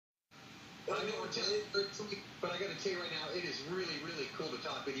I know we're telling you virtually, but I got to tell you right now, it is really, really cool to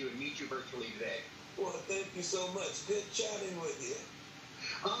talk with you and meet you virtually today. Well, thank you so much. Good chatting with you.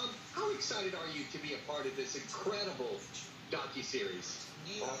 How excited are you to be a part of this incredible docuseries?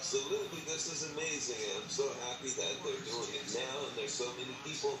 Absolutely, this is amazing. I'm so happy that they're doing it now, and there's so many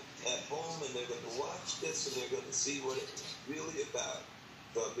people at home, and they're going to watch this, and they're going to see what it's really about.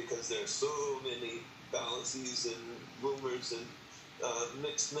 Because there are so many fallacies and rumors and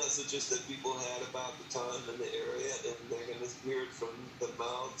mixed messages that people had about the time and the area, and they're going to hear it from the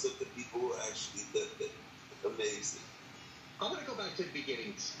mouths of the people who actually lived it. Amazing. I want to go back to the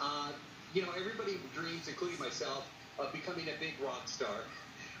beginnings. Everybody dreams, including myself, of becoming a big rock star.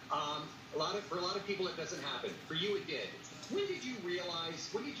 For a lot of people, it doesn't happen. For you, it did. When did you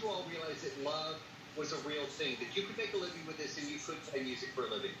all realize that love was a real thing, that you could make a living with this and you could play music for a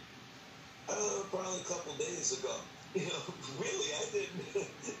living? Probably a couple days ago. Really, I didn't.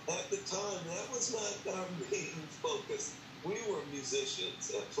 At the time, that was not our main focus. We were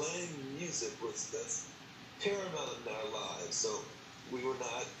musicians, and playing music was this paramount in our lives. So we were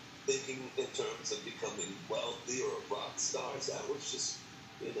not thinking in terms of becoming wealthy or rock stars. That was just,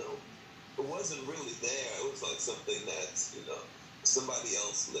 it wasn't really there. It was like something that, somebody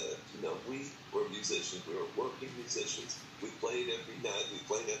else lived. We were musicians. We were working musicians. We played every night. We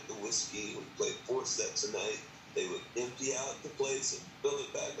played at the Whiskey. We played 4 sets a night. They would empty out the place and fill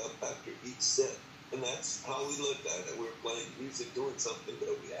it back up after each set. And that's how we looked at it. We were playing music, doing something that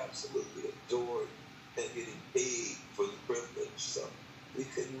we absolutely adored, and getting paid for the privilege. So we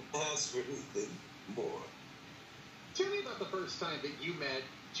couldn't ask for anything more. Tell me about the first time that you met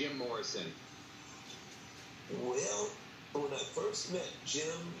Jim Morrison. Well, when I first met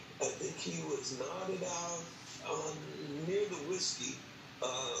Jim, I think he was nodded out near the Whiskey,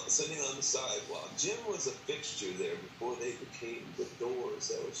 sitting on the sidewalk. Jim was a fixture there before they became the Doors.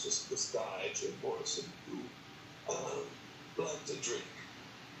 There was just this guy, Jim Morrison, who liked to drink.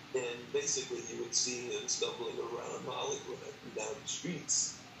 And basically, you would see him stumbling around Hollywood up and down the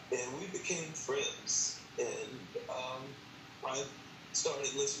streets. And we became friends. And I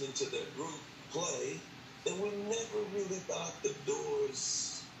started listening to their group play, and we never really thought the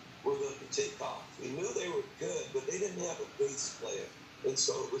Doors were going to take off. We knew they were good, but they didn't have a bass player. And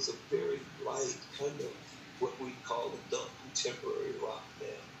so it was a very light, kind of what we call adult contemporary rock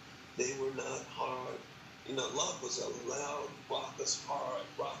band. They were not hard. Love was a loud, raucous, hard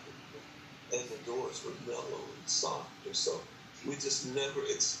rock, and the Doors were mellow and softer. So we just never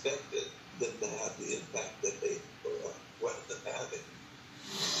expected them to have the impact that they wound up having.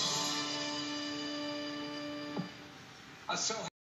 So